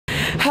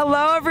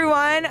Hello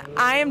everyone,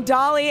 I am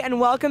Dolly and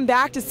welcome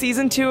back to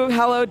season 2 of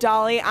Hello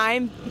Dolly.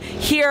 I'm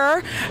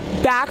here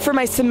back for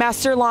my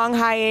semester-long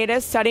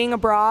hiatus studying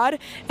abroad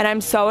and I'm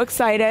so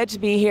excited to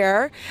be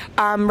here.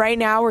 Right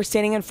now we're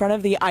standing in front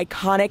of the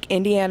iconic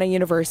Indiana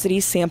University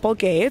sample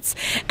gates,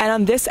 and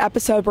on this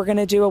episode we're going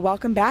to do a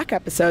welcome back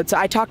episode. So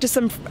I talked to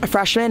some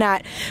freshmen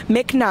at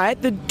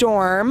McNutt, the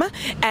dorm,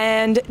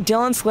 and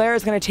Dylan Sklare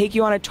is going to take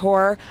you on a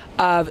tour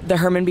of the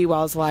Herman B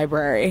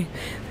Library.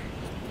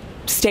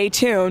 Stay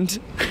tuned.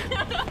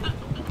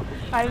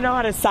 I don't know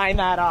how to sign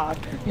that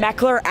off.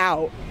 Meckler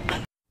out.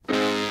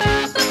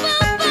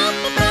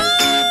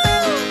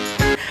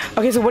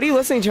 Okay, so what are you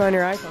listening to on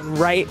your iPhone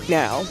right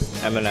now?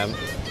 Eminem.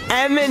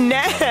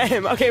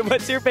 Eminem! Okay,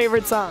 what's your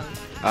favorite song?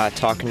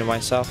 Talking to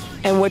Myself.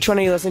 And which one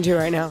are you listening to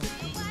right now?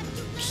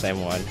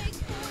 Same one.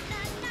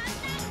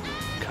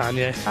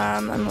 Kanye.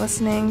 I'm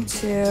listening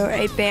to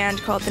a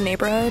band called The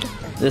Neighborhood.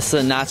 This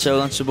is a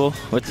nacho Lunchable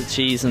with the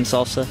cheese and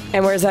salsa.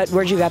 And where's that?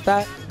 Where'd you get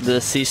that?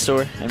 The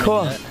C-store.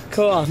 Cool,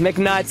 cool.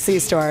 McNutt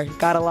C-store.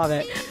 Gotta love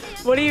it.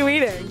 What are you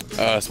eating?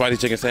 Spicy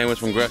chicken sandwich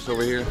from Gresh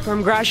over here.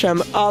 From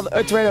Gresham. Oh,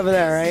 it's right over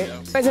there, right?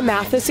 Is it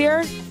math this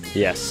year?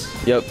 Yes.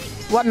 Yep.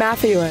 What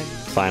math are you in?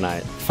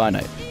 Finite.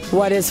 Finite.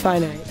 What is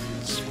finite?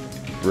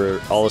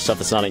 All the stuff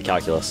that's not in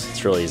calculus.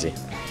 It's really easy.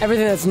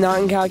 Everything that's not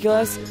in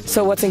calculus?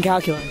 So what's in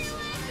calculus?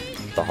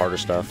 The harder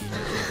stuff.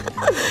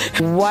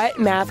 What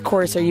math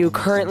course are you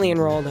currently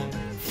enrolled in?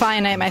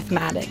 Finite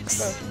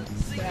mathematics.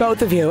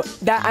 Both of you.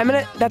 That's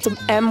an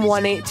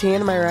M118,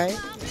 am I right?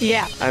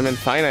 Yeah. I'm in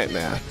finite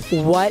math.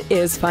 What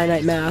is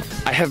finite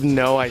math? I have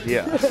no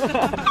idea.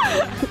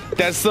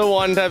 That's the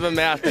one type of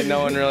math that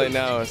no one really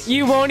knows.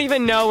 You won't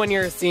even know when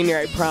you're a senior,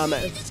 I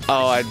promise.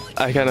 Oh,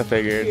 I kind of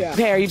figured. Yeah.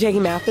 Okay, are you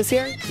taking math this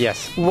year?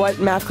 Yes. What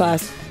math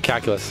class?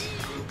 Calculus.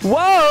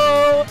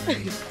 Whoa!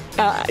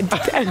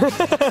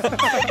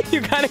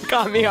 You kind of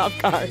caught me off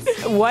guard.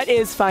 What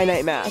is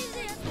finite math?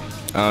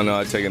 I don't know.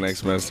 I'd take it next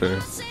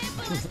semester.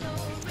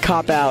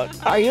 Cop out.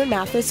 Are you in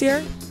math this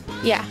year?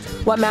 Yeah,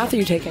 What math are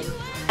you taking?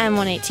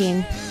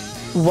 M118.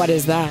 What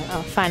is that?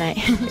 Oh, finite.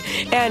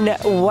 And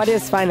what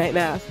is finite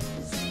math?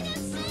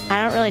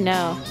 I don't really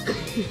know.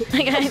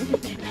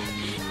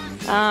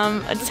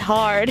 It's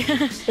hard.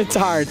 It's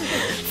hard.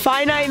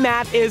 Finite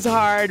math is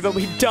hard, but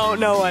we don't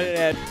know what it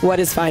is. What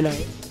is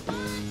finite?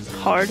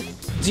 Hard.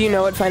 Do you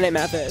know what finite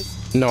math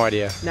is? No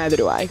idea. Neither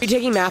do I. Are you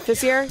taking math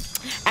this year?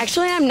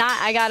 Actually, I'm not.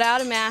 I got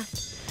out of math.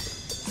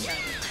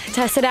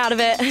 Tested out of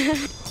it.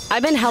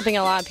 I've been helping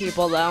a lot of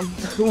people, though.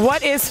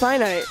 What is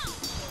finite?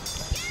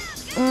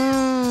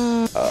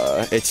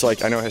 It's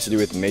like, I know it has to do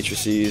with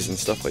matrices and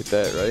stuff like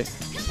that,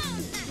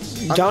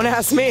 right? Don't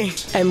ask me.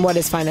 And what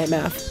is finite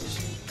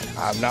math?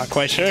 I'm not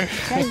quite sure.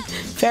 Okay.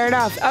 Fair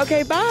enough.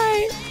 Okay,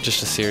 bye.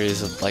 Just a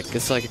series of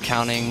it's like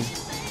accounting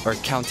or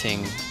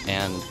counting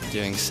and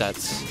doing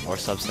sets or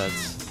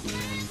subsets.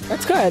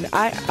 That's good.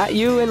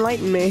 You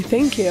enlightened me.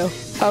 Thank you.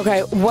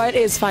 Okay, what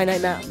is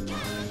finite math?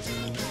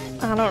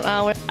 I don't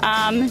know.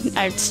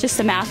 It's just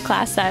a math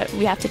class that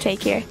we have to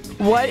take here.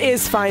 What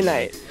is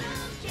finite?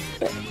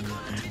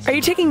 Are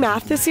you taking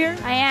math this year?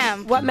 I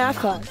am. What math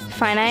class?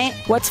 Finite?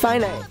 What's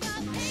finite?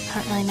 I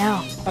don't really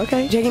know.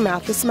 Okay. You taking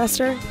math this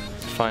semester?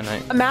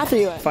 Finite. What math are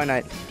you in?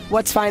 Finite.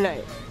 What's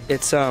finite?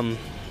 It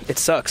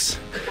sucks.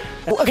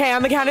 Okay,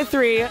 on the count of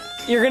 3,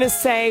 you're gonna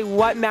say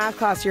what math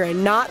class you're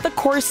in. Not the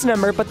course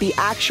number, but the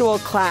actual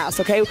class,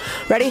 okay?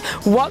 Ready?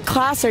 What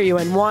class are you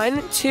in?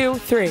 1, 2,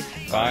 3.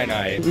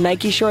 Finite.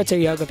 Nike shorts or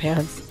yoga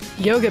pants?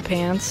 Yoga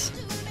pants.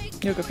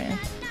 Yoga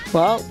pants.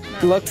 Well,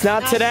 looks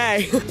not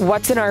today.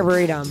 What's an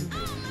arboretum?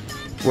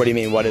 What do you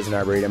mean, what is an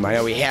arboretum? I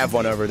know we have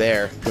one over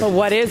there. Well,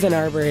 what is an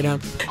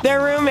arboretum?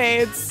 They're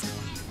roommates.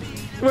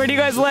 Where do you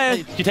guys live?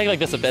 You take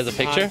this as a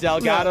picture?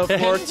 Delgado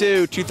floor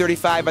 2,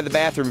 235 by the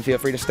bathroom. Feel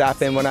free to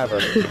stop in whenever.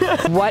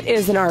 What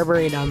is an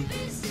arboretum?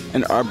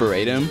 An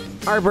arboretum?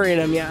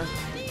 Arboretum, yeah.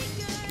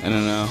 I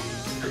don't know.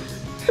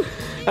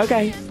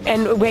 Okay.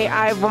 And wait,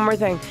 I have one more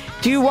thing.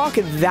 Do you walk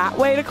that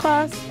way to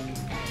class?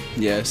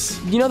 Yes.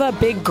 You know that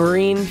big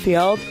green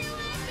field?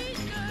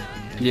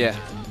 Yeah.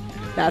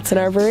 That's an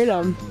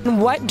arboretum.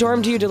 What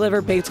dorm do you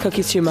deliver baked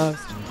cookies to most?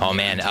 Oh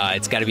man,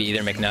 it's got to be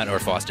either McNutt or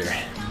Foster.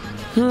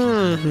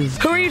 Who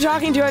are you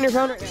talking to on your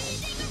phone right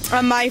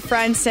now? My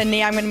friend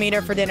Sydney. I'm going to meet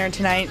her for dinner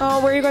tonight. Oh,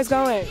 where are you guys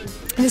going?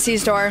 The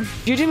C-store.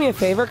 Could you do me a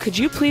favor? Could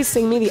you please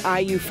sing me the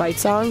IU fight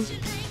song?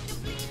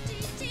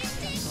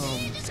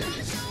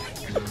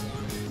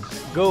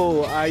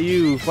 Go,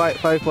 IU, fight.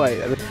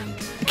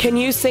 Can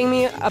you sing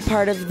me a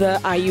part of the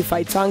IU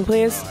fight song,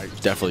 please? I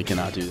definitely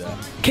cannot do that.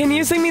 Can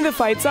you sing me the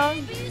fight song?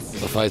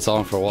 The fight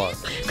song for what?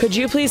 Could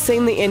you please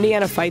sing the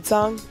Indiana fight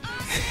song?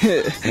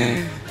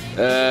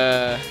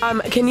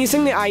 Can you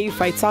sing the IU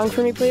fight song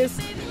for me, please?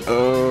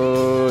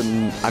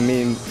 I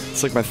mean,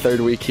 it's like my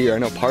 3rd week here. I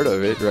know part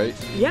of it, right?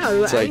 Yeah,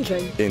 It's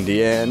anything. like,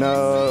 Indiana,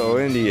 oh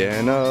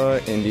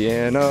Indiana,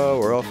 Indiana,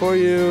 we're all for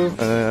you.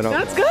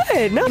 That's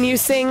good. No. Can you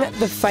sing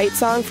the fight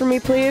song for me,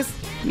 please?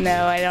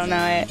 No, I don't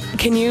know it.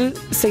 Can you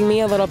sing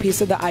me a little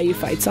piece of the IU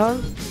fight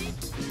song?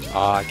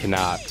 I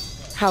cannot.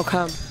 How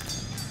come?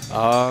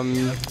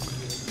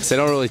 They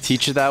don't really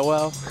teach it that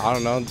well. I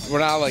don't know. We're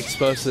not like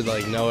supposed to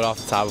like know it off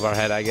the top of our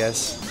head, I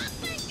guess.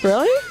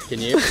 Really? Can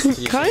you?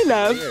 Kind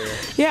of.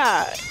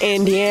 Yeah.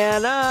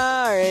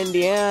 Indiana, or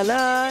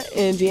Indiana,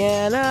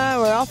 Indiana,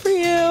 we're all for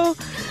you.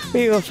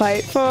 We will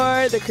fight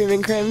for the cream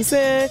and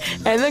crimson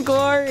and the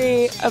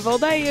glory of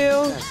old IU.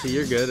 Yeah, see,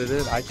 you're good at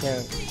it. I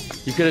can't.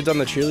 You could have done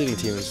the cheerleading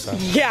team and stuff.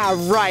 Yeah,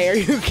 right. Are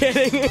you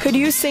kidding? Could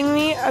you sing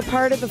me a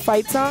part of the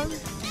fight song?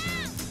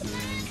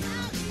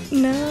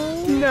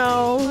 No.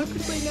 No.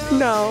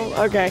 No.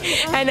 Okay.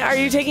 And are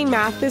you taking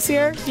math this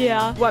year?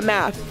 Yeah. What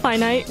math?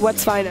 Finite.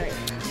 What's finite?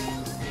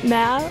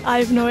 Math? I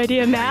have no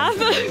idea. Math?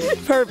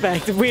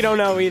 Perfect. We don't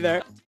know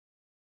either.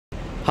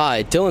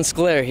 Hi, Dylan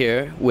Sklare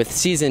here with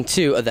Season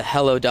 2 of the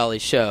Hello Dolly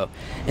show.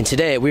 And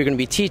today we're going to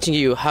be teaching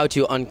you how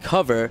to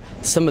uncover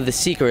some of the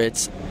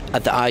secrets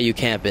at the IU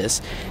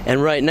campus.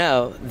 And right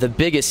now, the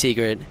biggest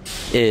secret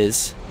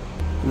is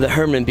the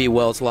Herman B.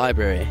 Wells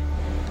Library.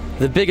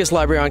 The biggest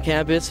library on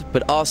campus,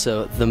 but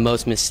also the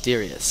most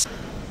mysterious.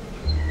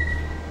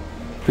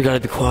 We gotta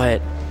be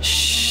quiet.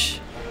 Shh.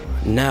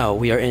 Now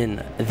we are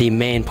in the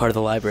main part of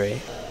the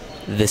library.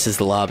 This is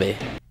the lobby.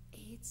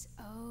 It's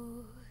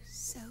oh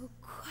so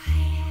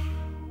quiet.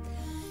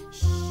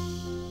 Shh,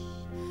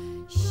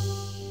 shh.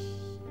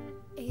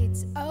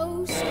 It's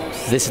oh so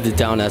This is the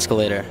down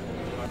escalator.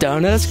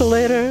 Down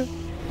escalator.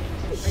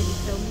 Are you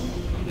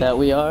filming? That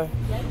we are.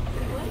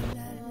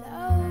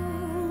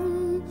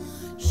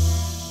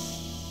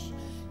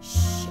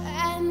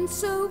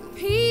 so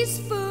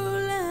peaceful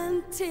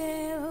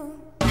until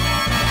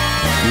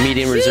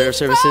Medium reserve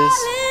services,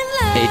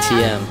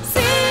 ATM.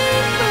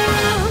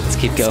 Let's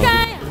keep going.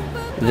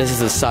 This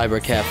is a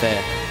cyber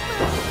cafe.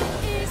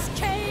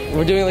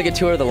 We're doing like a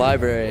tour of the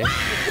library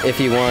if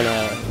you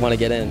wanna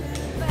get in.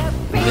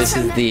 This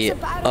is the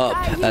up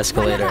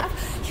escalator.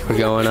 We're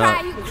going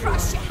up.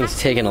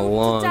 It's taking a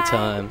long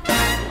time.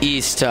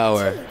 East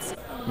Tower,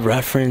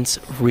 reference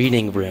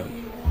reading room.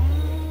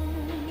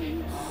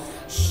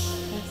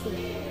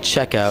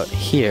 Check out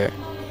here.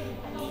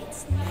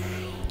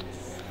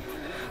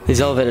 These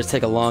elevators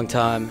take a long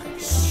time.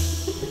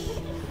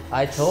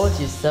 I told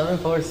you 7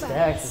 floor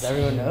stacks, as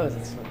everyone knows.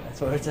 That's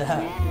where it's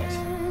at.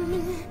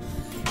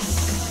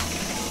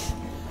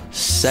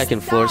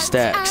 2nd floor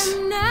stacks.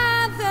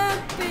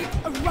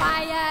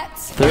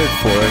 3rd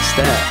floor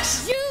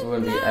stacks. It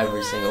wouldn't be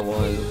every single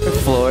one.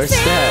 4th floor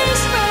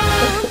stacks.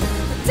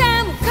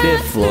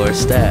 5th floor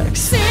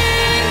stacks.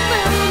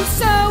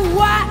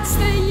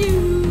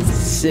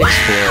 6th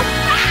floor.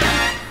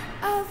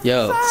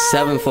 Yo,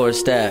 7th floor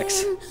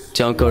stacks.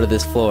 Don't go to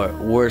this floor.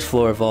 Worst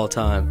floor of all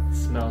time. It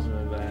smells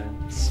really bad.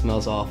 It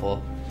smells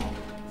awful.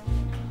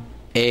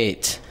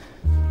 8,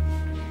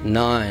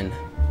 9.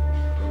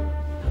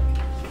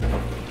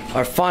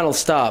 Our final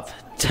stop,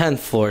 10th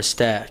floor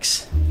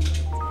stacks.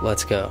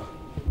 Let's go.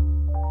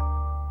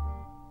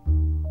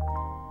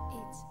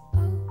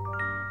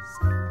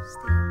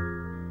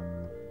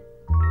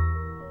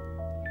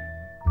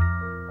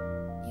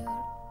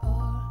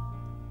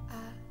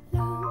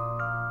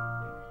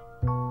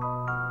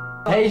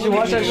 Hey, you should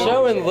watch our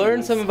show and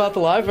learn something about the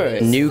library.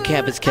 New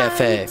Campus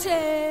Cafe.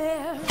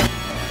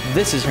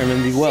 This is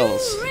Herman B.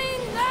 Wells.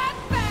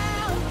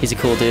 He's a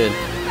cool dude.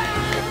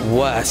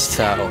 West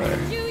Tower.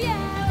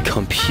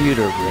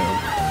 Computer room.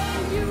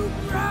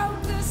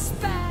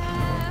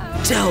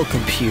 Dell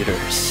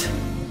computers.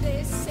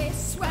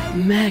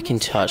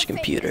 Macintosh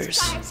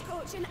computers.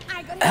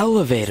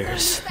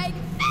 Elevators.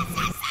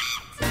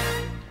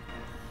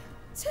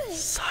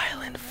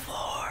 Silent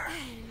floor.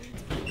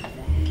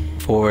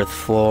 4th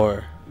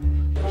floor.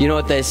 You know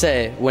what they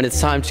say, when it's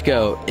time to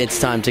go, it's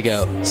time to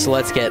go. So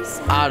let's get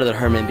out of the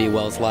Herman B.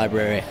 Wells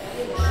Library.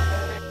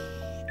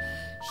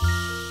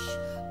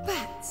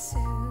 but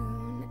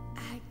soon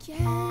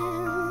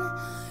again.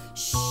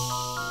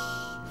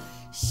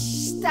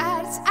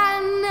 Starts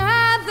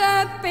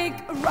another big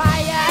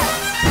riot.